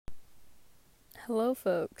Hello,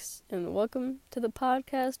 folks, and welcome to the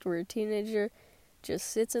podcast where a teenager just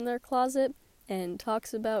sits in their closet and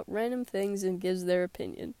talks about random things and gives their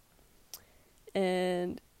opinion.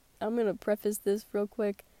 And I'm going to preface this real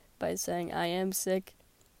quick by saying I am sick,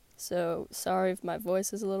 so sorry if my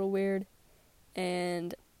voice is a little weird,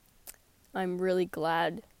 and I'm really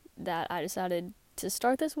glad that I decided to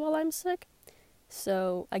start this while I'm sick,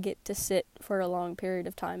 so I get to sit for a long period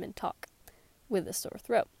of time and talk with a sore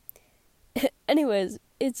throat. Anyways,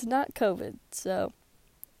 it's not COVID, so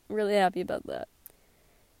I'm really happy about that.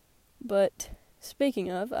 But speaking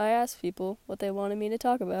of, I asked people what they wanted me to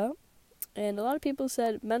talk about, and a lot of people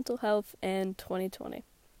said mental health and 2020.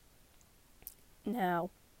 Now,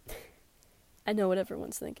 I know what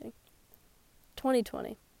everyone's thinking.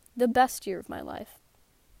 2020, the best year of my life.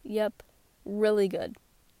 Yep, really good.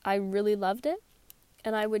 I really loved it,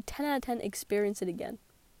 and I would 10 out of 10 experience it again.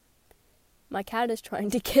 My cat is trying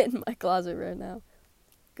to get in my closet right now.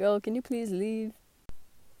 Girl, can you please leave?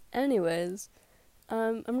 Anyways,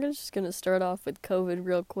 I'm just gonna start off with COVID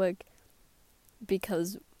real quick.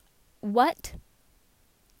 Because, what?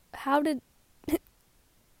 How did...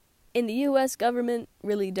 In the U.S. government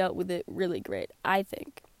really dealt with it really great, I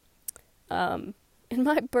think. In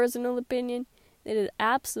my personal opinion, they did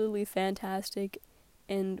absolutely fantastic.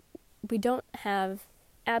 And we don't have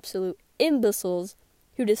absolute imbeciles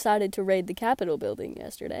who decided to raid the Capitol building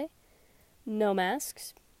yesterday. No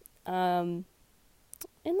masks. And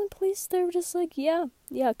the police, they were just like, yeah,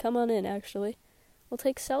 come on in, actually. We'll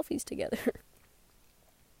take selfies together.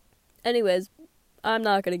 Anyways, I'm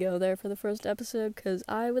not going to go there for the first episode, because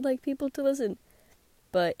I would like people to listen.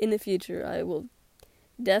 But in the future, I will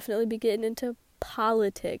definitely be getting into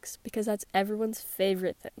politics, because that's everyone's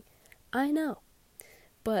favorite thing. I know.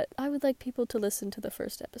 But I would like people to listen to the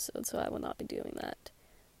first episode, so I will not be doing that.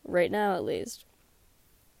 Right now, at least.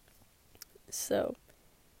 So,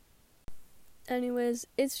 anyways,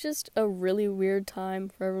 it's just a really weird time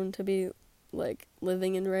for everyone to be,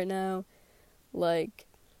 living in right now.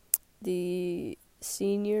 The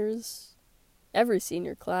seniors, every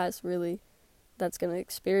senior class, really, that's gonna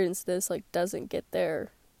experience this, doesn't get their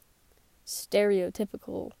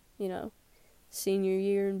stereotypical, senior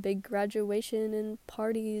year and big graduation and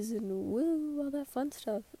parties and woo, all that fun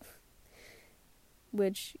stuff.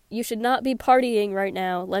 Which you should not be partying right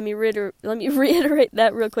now. Let me reiterate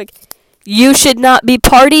that real quick. You should not be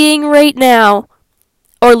partying right now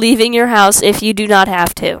or leaving your house if you do not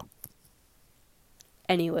have to.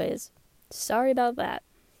 Anyways, sorry about that.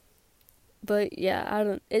 But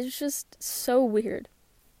yeah, it's just so weird.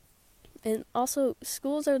 And also,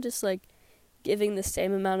 schools are just giving the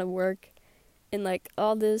same amount of work and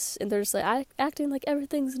all this, and they're just acting like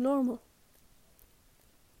everything's normal.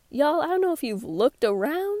 Y'all, I don't know if you've looked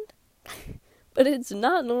around, but it's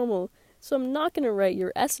not normal. So I'm not going to write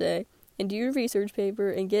your essay and do your research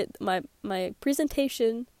paper and get my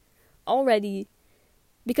presentation all ready,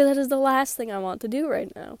 because that is the last thing I want to do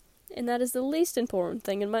right now. And that is the least important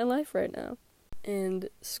thing in my life right now. And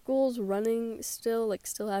school's running still,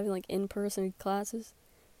 still having in-person classes.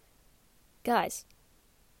 Guys,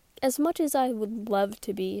 as much as I would love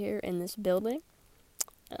to be here in this building,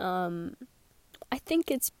 I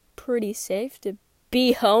think it's pretty safe to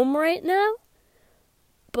be home right now.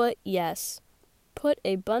 But yes, put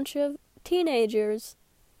a bunch of teenagers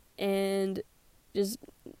and just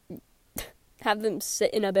have them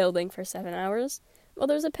sit in a building for 7 hours while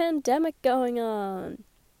there's a pandemic going on.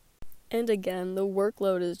 And again, the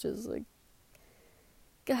workload is just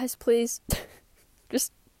guys, please,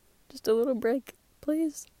 just a little break,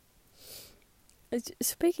 please.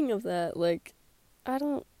 Speaking of that, I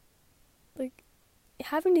don't,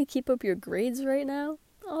 having to keep up your grades right now,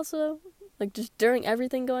 also, just during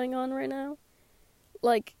everything going on right now,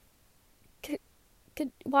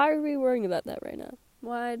 why are we worrying about that right now?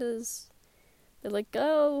 Why does, they're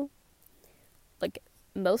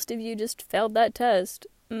most of you just failed that test,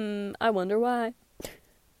 I wonder why.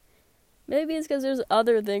 Maybe it's because there's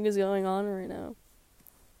other things going on right now.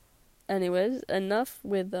 Anyways, enough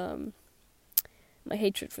with, my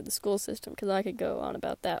hatred for the school system, because I could go on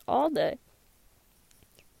about that all day.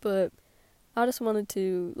 But I just wanted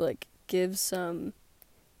to, give some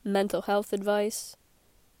mental health advice,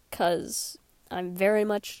 because I'm very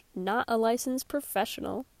much not a licensed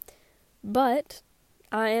professional, but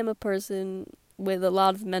I am a person with a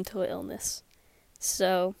lot of mental illness.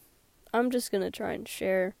 So I'm just going to try and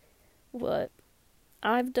share what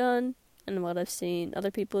I've done and what I've seen other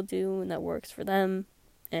people do and that works for them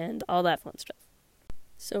and all that fun stuff.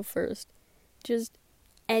 So first, just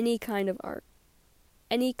any kind of art.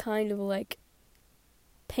 Any kind of,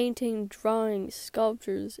 painting, drawing,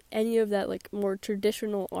 sculptures, any of that, like, more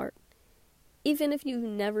traditional art. Even if you've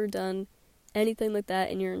never done anything like that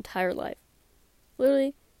in your entire life.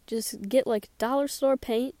 Literally, just get, like, dollar store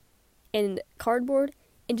paint and cardboard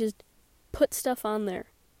and just put stuff on there.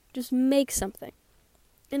 Just make something.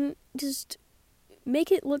 And just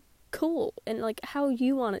make it look cool and, like, how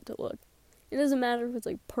you want it to look. It doesn't matter if it's,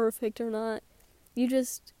 like, perfect or not. You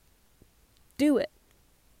just do it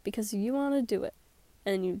because you want to do it.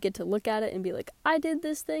 And you get to look at it and be like, I did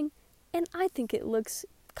this thing, and I think it looks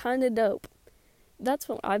kind of dope. That's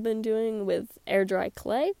what I've been doing with air dry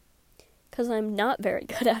clay, because I'm not very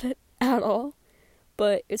good at it at all.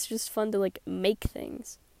 But it's just fun to, like, make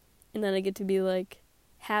things. And then I get to be like,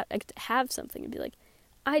 I get to have something and be like,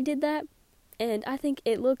 I did that, and I think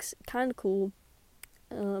it looks kind of cool.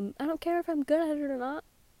 I don't care if I'm good at it or not.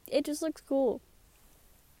 It just looks cool.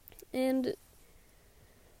 And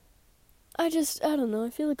I don't know, I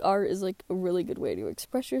feel like art is, like, a really good way to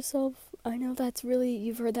express yourself. I know that's really,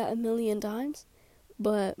 you've heard that a million times,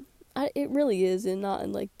 but it really is, and not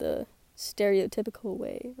in, like, the stereotypical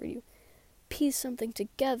way where you piece something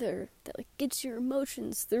together that, like, gets your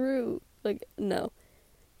emotions through. Like, no.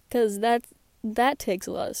 Because that takes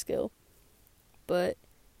a lot of skill. But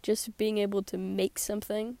just being able to make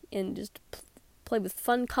something and just play with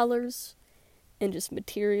fun colors and just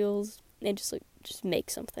materials and just make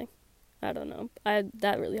something. I don't know.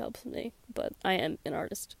 That really helps me, but I am an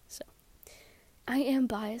artist, so I am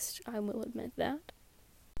biased, I will admit that.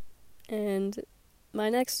 And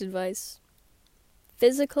my next advice,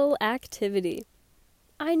 physical activity.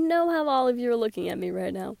 I know how all of you are looking at me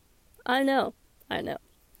right now. I know.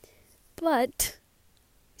 But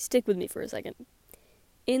stick with me for a second.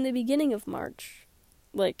 In the beginning of March,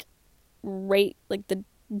 like the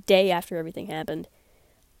day after everything happened,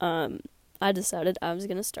 I decided I was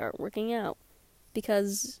going to start working out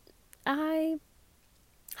because I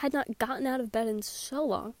had not gotten out of bed in so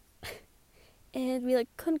long and we, like,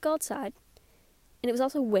 couldn't go outside, and it was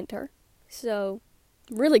also winter, so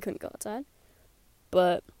really couldn't go outside,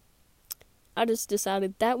 but I just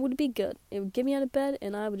decided that would be good. It would get me out of bed,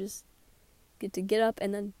 and I would just get up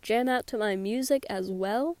and then jam out to my music as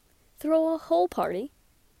well, throw a whole party.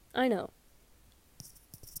 I know.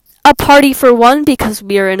 A party for one, because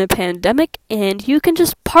we are in a pandemic, and you can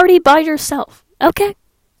just party by yourself, okay?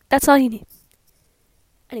 That's all you need.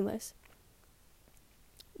 Anyways,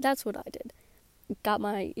 that's what I did. Got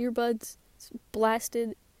my earbuds,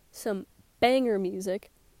 blasted some banger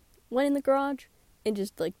music, went in the garage, and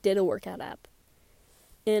just, like, did a workout app.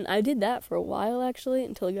 And I did that for a while, actually,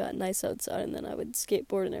 until it got nice outside, and then I would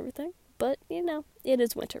skateboard and everything. But, you know, it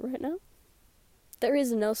is winter right now. There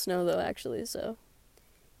is no snow, though, actually, so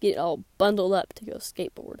get all bundled up to go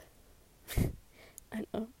skateboard. I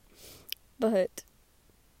know. But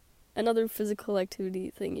another physical activity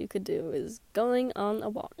thing you could do is going on a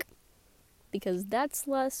walk. Because that's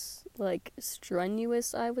less, like,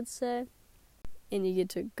 strenuous, I would say. And you get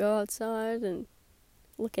to go outside and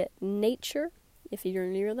look at nature, if you're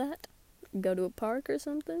near that. Go to a park or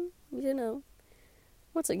something, you know.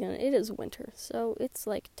 Once again, it is winter, so it's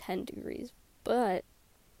like 10 degrees, but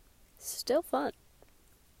still fun.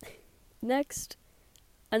 Next,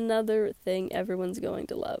 another thing everyone's going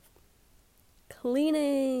to love.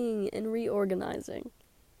 Cleaning and reorganizing.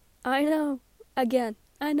 I know, again,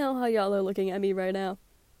 I know how y'all are looking at me right now.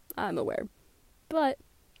 I'm aware. But,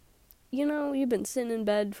 you know, you've been sitting in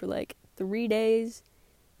bed for like 3 days,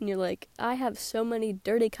 and you're like, I have so many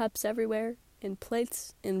dirty cups everywhere, and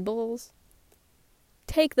plates, and bowls.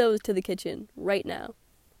 Take those to the kitchen right now.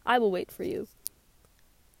 I will wait for you.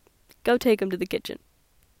 Go take them to the kitchen.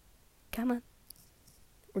 Come on.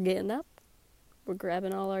 We're getting up. We're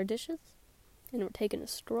grabbing all our dishes. And we're taking a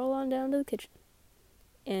stroll on down to the kitchen.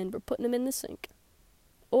 And we're putting them in the sink.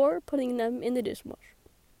 Or putting them in the dishwasher.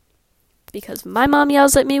 Because my mom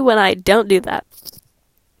yells at me when I don't do that.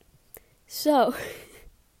 So,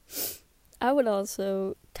 I would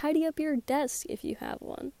also tidy up your desk if you have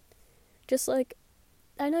one. Just like,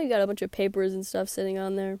 I know you got a bunch of papers and stuff sitting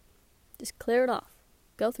on there. Just clear it off.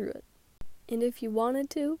 Go through it. And if you wanted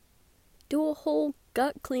to, do a whole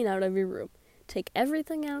gut clean out of your room. Take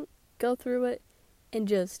everything out, go through it, and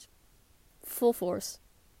just full force.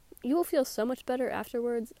 You will feel so much better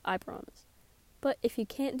afterwards, I promise. But if you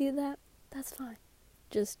can't do that, that's fine.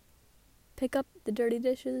 Just pick up the dirty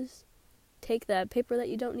dishes, take that paper that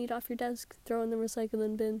you don't need off your desk, throw in the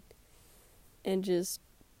recycling bin, and just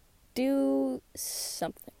do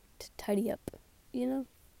something to tidy up, you know?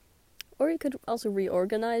 Or you could also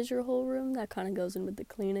reorganize your whole room. That kind of goes in with the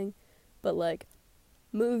cleaning. But, like,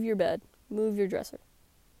 move your bed, move your dresser.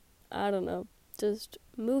 I don't know. just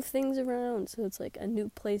move things around so it's like a new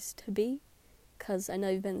place to be. Because I know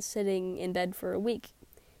you've been sitting in bed for a week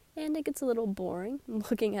and it gets a little boring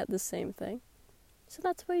looking at the same thing. So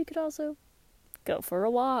that's why you could also go for a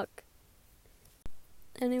walk.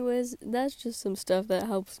 Anyways, that's just some stuff that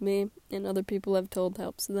helps me and other people I've told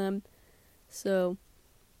helps them. So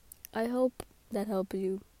I hope that helped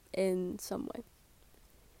you in some way.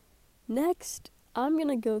 Next, I'm going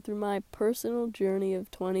to go through my personal journey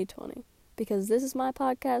of 2020 because this is my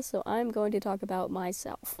podcast, so I'm going to talk about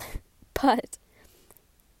myself. But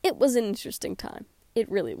it was an interesting time.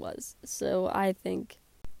 It really was. So I think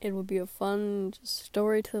it will be a fun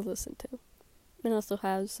story to listen to. And also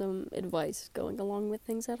have some advice going along with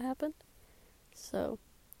things that happened. So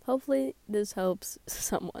hopefully this helps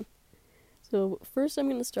someone. So first I'm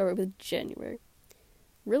going to start with January.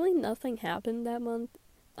 Really nothing happened that month.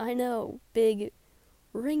 I know, big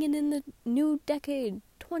ringing in the new decade,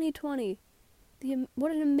 2020.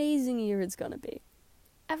 What an amazing year it's going to be.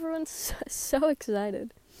 Everyone's so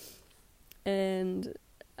excited. And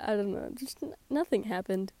I don't know, just nothing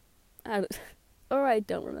happened. Or I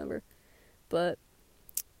don't remember. But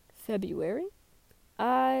February,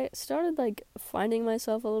 I started finding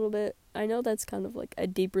myself a little bit. I know that's kind of a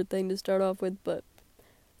deeper thing to start off with, but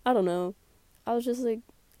I don't know. I was just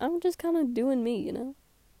I'm just kind of doing me, you know?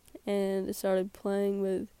 And I started playing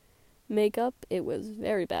with makeup. It was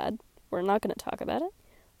very bad. We're not going to talk about it.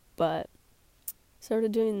 But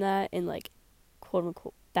started doing that in quote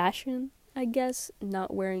unquote fashion, I guess,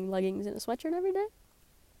 not wearing leggings and a sweatshirt every day.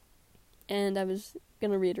 And I was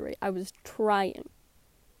going to reiterate, I was trying.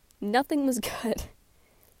 Nothing was good.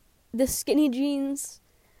 The skinny jeans,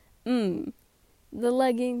 the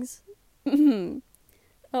leggings,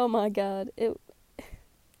 oh my god.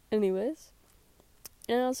 Anyways,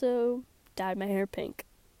 and I also dyed my hair pink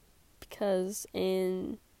because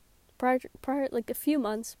in prior a few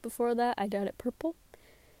months before that, I dyed it purple.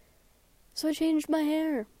 So I changed my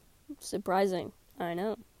hair. Surprising, I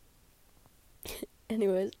know.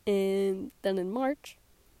 Anyways, and then in March,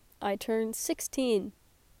 I turned 16,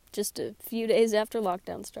 just a few days after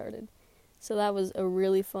lockdown started. So that was a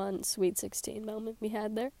really fun, sweet 16 moment we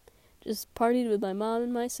had there. Just partied with my mom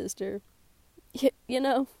and my sister. You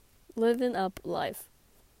know, living up life.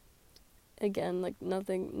 Again,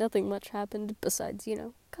 nothing much happened besides,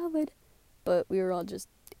 COVID. But we were all just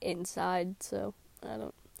inside, so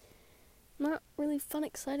not really fun,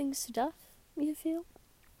 exciting stuff, you feel?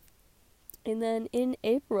 And then in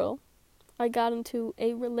April, I got into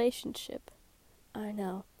a relationship. I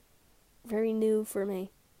know. Very new for me.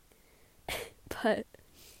 But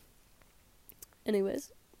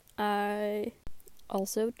anyways, I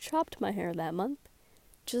also chopped my hair that month,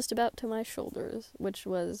 just about to my shoulders, which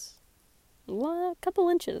was a couple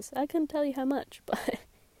inches. I couldn't tell you how much, but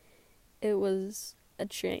it was a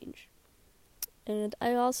change. And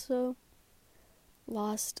I also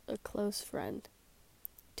lost a close friend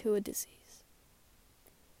to a disease.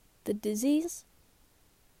 The disease?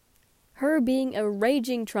 Her being a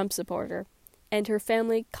raging Trump supporter, and her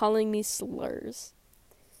family calling me slurs.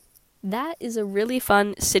 That is a really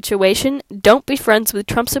fun situation. Don't be friends with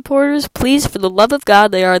Trump supporters. Please, for the love of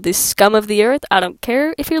God, they are the scum of the earth. I don't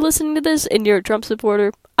care if you're listening to this and you're a Trump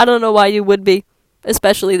supporter. I don't know why you would be,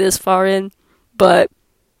 especially this far in. But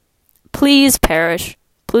please perish.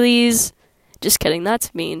 Please. Just kidding,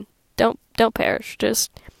 that's mean. Don't perish.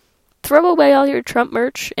 Just throw away all your Trump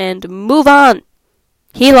merch and move on.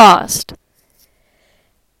 He lost.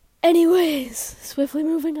 Anyways, swiftly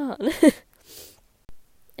moving on.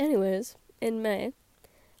 Anyways, in May,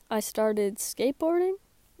 I started skateboarding,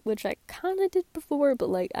 which I kind of did before, but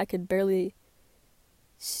I could barely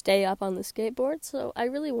stay up on the skateboard, so I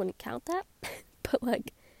really wouldn't count that. But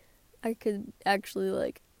I could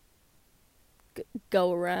actually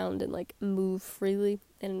go around and move freely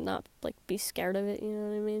and not be scared of it, you know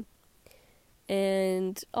what I mean?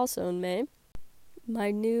 And also in May,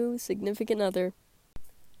 my new significant other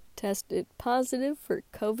tested positive for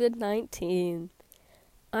COVID-19.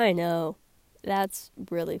 I know, that's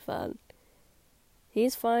really fun.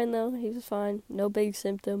 He's fine though, he was fine, no big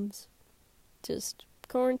symptoms, just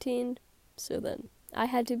quarantined. So then I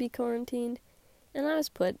had to be quarantined, and I was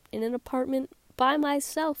put in an apartment by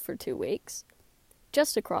myself for 2 weeks,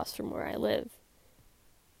 just across from where I live.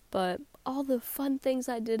 But all the fun things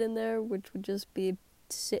I did in there, which would just be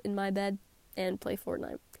sit in my bed and play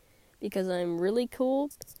Fortnite, because I'm really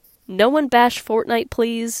cool. No one bash Fortnite,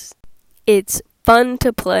 please. It's fun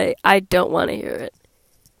to play. I don't want to hear it.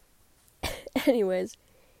 Anyways,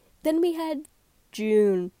 then we had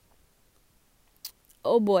June.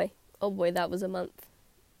 Oh boy, that was a month.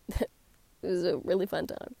 It was a really fun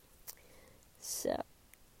time. So,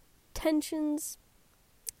 tensions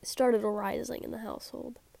started arising in the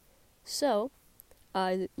household. So,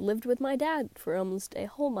 I lived with my dad for almost a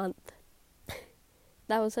whole month.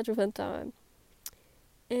 That was such a fun time.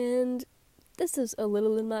 And this is a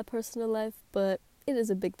little in my personal life, but it is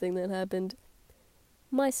a big thing that happened.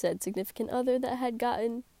 My said significant other that had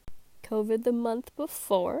gotten COVID the month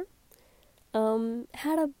before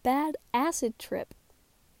had a bad acid trip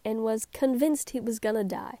and was convinced he was gonna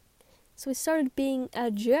die. So he started being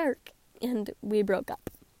a jerk and we broke up.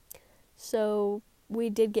 So we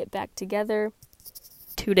did get back together.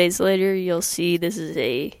 2 days later, you'll see this is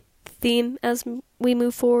a theme as we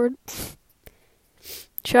move forward.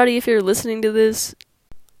 Shawty, if you're listening to this,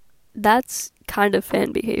 that's kind of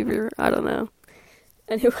fan behavior. I don't know.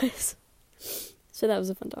 Anyways, so that was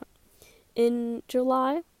a fun time. In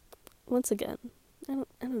July, once again, I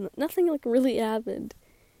don't know, nothing like really happened,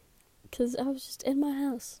 because I was just in my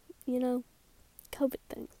house, COVID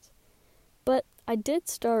things. But I did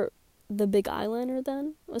start the big eyeliner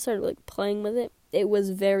then. I started like playing with it. It was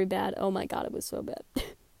very bad. Oh my god, it was so bad.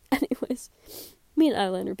 Anyways, me and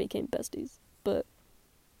eyeliner became besties, but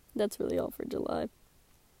that's really all for July.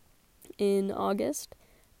 In August,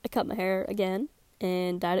 I cut my hair again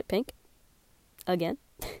and dyed it pink. Again.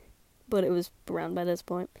 But it was brown by this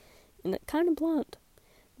point. And it kind of blonde.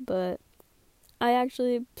 But I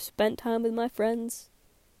actually spent time with my friends.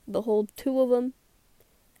 The whole 2 of them.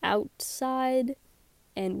 Outside.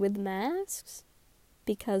 And with masks.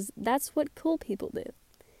 Because that's what cool people do.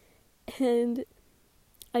 And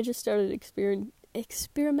I just started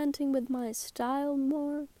experimenting with my style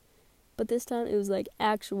more. But this time it was like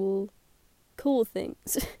actual cool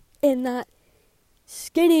things. And not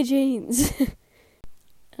skinny jeans.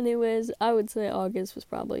 Anyways, I would say August was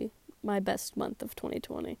probably my best month of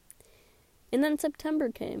 2020. And then September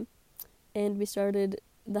came. And we started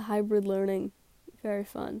the hybrid learning. Very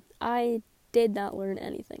fun. I did not learn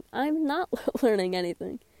anything. I'm not learning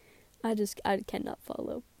anything. I cannot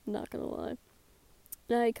follow. I'm not gonna lie.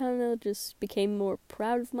 And I kind of just became more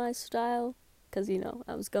proud of my style. Because,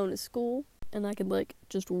 I was going to school. And I could,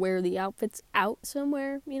 just wear the outfits out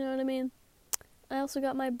somewhere. You know what I mean? I also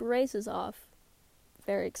got my braces off.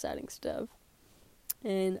 Very exciting stuff.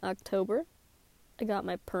 In October, I got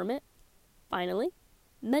my permit. Finally.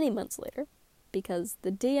 Many months later. Because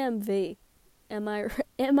the DMV. Am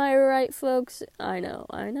I right, folks? I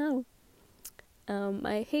know.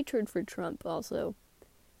 My hatred for Trump also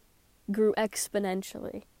grew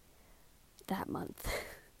exponentially that month.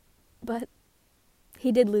 But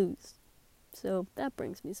he did lose. So that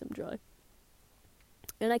brings me some joy.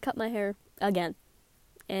 And I cut my hair again.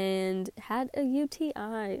 And had a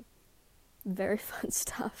UTI. Very fun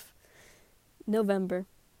stuff. November.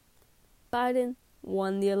 Biden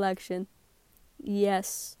won the election.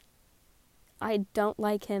 Yes. I don't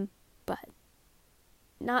like him, but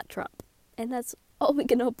not Trump. And that's all we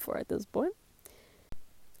can hope for at this point.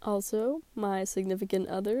 Also, my significant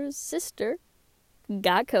other's sister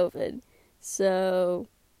got COVID. So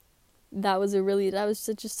that was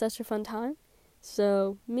such a fun time.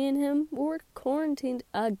 So me and him were quarantined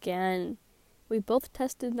again. We both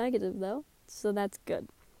tested negative though, so that's good.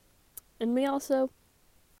 And we also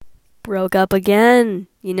broke up again.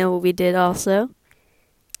 You know what we did also?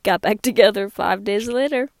 Got back together 5 days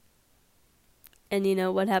later. And you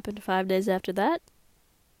know what happened 5 days after that?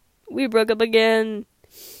 We broke up again.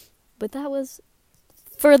 But that was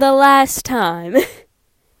for the last time.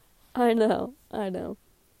 I know.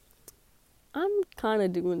 I'm kind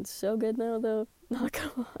of doing so good now, though. Not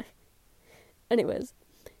gonna lie. Anyways,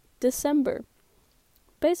 December.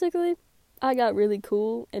 Basically, I got really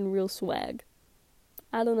cool and real swag.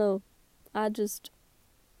 I don't know. I just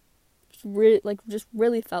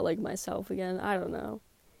really felt like myself again. I don't know.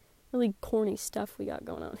 Really corny stuff we got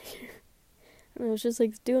going on here. And I was just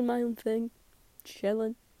doing my own thing,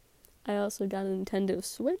 chilling. I also got a Nintendo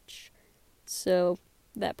Switch, so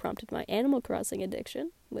that prompted my Animal Crossing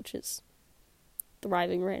addiction, which is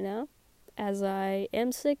thriving right now, as I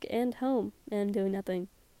am sick and home and doing nothing.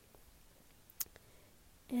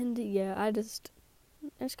 And yeah, I just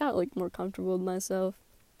got more comfortable with myself.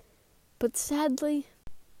 But sadly,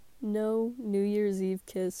 no New Year's Eve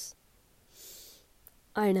kiss.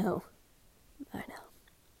 I know.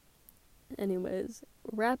 Anyways,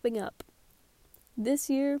 wrapping up. This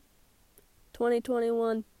year,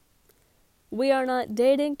 2021, we are not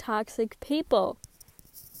dating toxic people.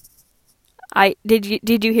 Did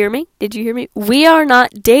you hear me? We are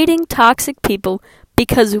not dating toxic people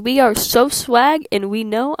because we are so swag and we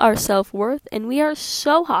know our self-worth and we are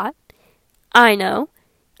so hot. I know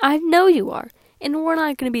you are. And we're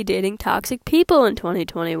not going to be dating toxic people in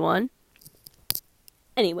 2021.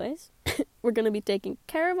 Anyways, we're going to be taking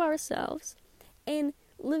care of ourselves and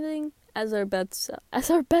living as our best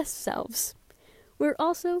selves. We're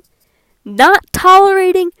also not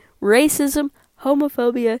tolerating racism,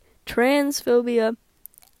 homophobia, transphobia,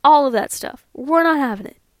 all of that stuff. We're not having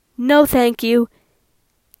it. No, thank you.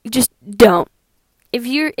 Just don't. If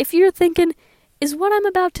you're thinking, is what I'm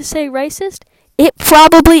about to say racist? It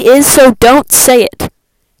probably is, so don't say it.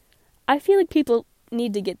 I feel like people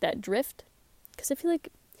need to get that drift, because I feel like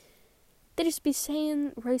they just be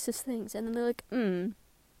saying racist things, and then they're like,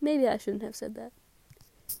 maybe I shouldn't have said that.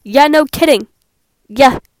 Yeah, no kidding.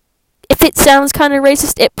 Yeah. If it sounds kind of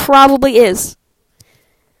racist, it probably is.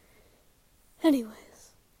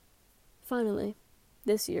 Anyways, finally,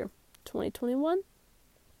 this year, 2021,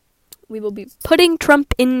 we will be putting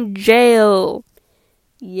Trump in jail.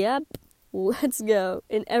 Yep, let's go.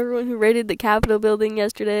 And everyone who raided the Capitol building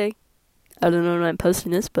yesterday, I don't know when I'm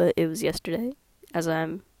posting this, but it was yesterday as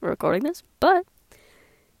I'm recording this, but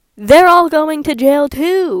they're all going to jail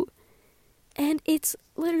too. And it's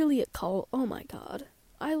literally a cult. Oh my god.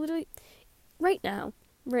 Right now,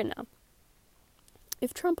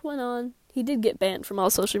 if Trump went on, he did get banned from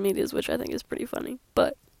all social medias, which I think is pretty funny,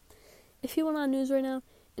 but if he went on news right now,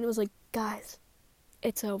 and it was like, guys,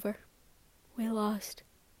 it's over. We lost.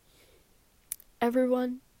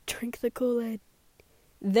 Everyone, drink the Kool-Aid.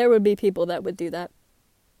 There would be people that would do that.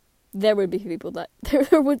 There would be people that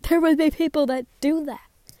do that.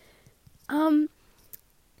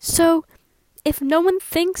 So, if no one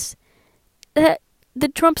thinks that the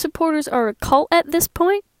Trump supporters are a cult at this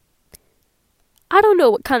point, I don't know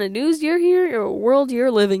what kind of news you're hearing or world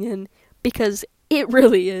you're living in, because it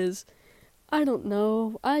really is. I don't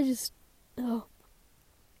know.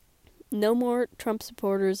 No more Trump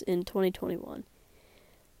supporters in 2021.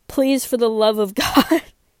 Please, for the love of God.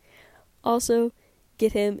 Also,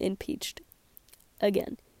 get him impeached.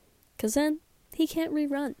 Again. Because then, he can't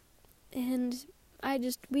rerun. And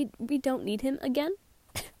we don't need him again.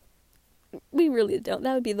 We really don't.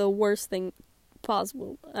 That would be the worst thing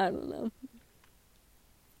possible. I don't know.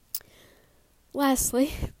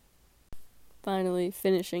 Lastly, finally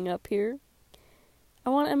finishing up here, I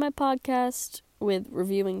want to end my podcast with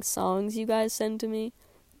reviewing songs you guys send to me,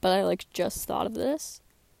 but I just thought of this.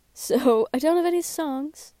 So, I don't have any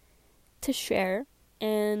songs to share,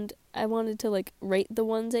 and I wanted to rate the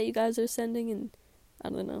ones that you guys are sending and, I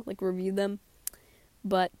don't know, review them.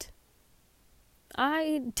 But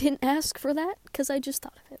I didn't ask for that, because I just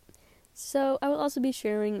thought of it. So, I will also be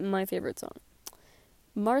sharing my favorite song.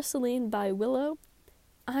 Marceline by Willow.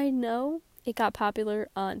 I know it got popular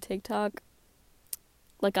on TikTok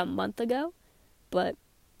a month ago, but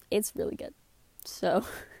it's really good. So,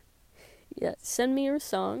 yeah, send me your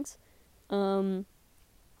songs. On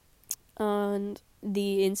the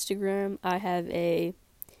Instagram, I have a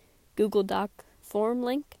Google Doc form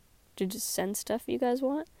link to just send stuff you guys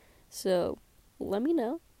want. So, let me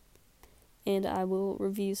know, and I will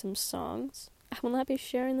review some songs. I will not be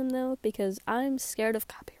sharing them, though, because I'm scared of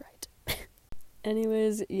copyright.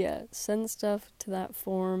 Anyways, yeah, send stuff to that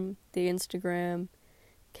form, the Instagram,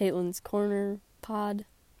 Caitlin's Corner Pod.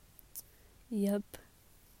 Yep.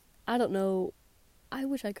 I don't know. I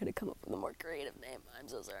wish I could have come up with a more creative name. I'm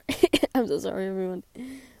so sorry. I'm so sorry, everyone.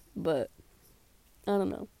 But, I don't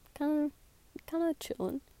know. Kind of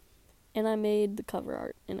chilling. And I made the cover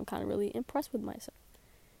art, and I'm kind of really impressed with myself.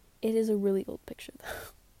 It is a really old picture,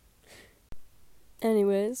 though.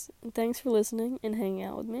 Anyways, thanks for listening and hanging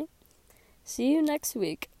out with me. See you next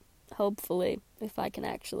week, hopefully, if I can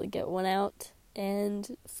actually get one out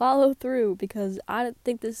and follow through, because I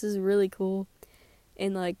think this is really cool,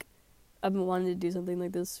 and I've been wanting to do something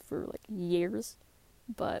like this for years,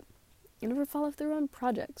 but I never follow through on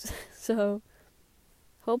projects. So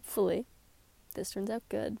hopefully this turns out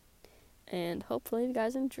good, and hopefully you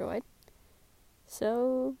guys enjoyed.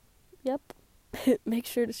 So yep. Make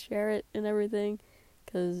sure to share it and everything,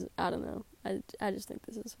 because I don't know, I just think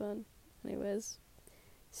this is fun. Anyways,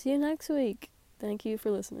 see you next week. Thank you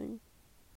for listening.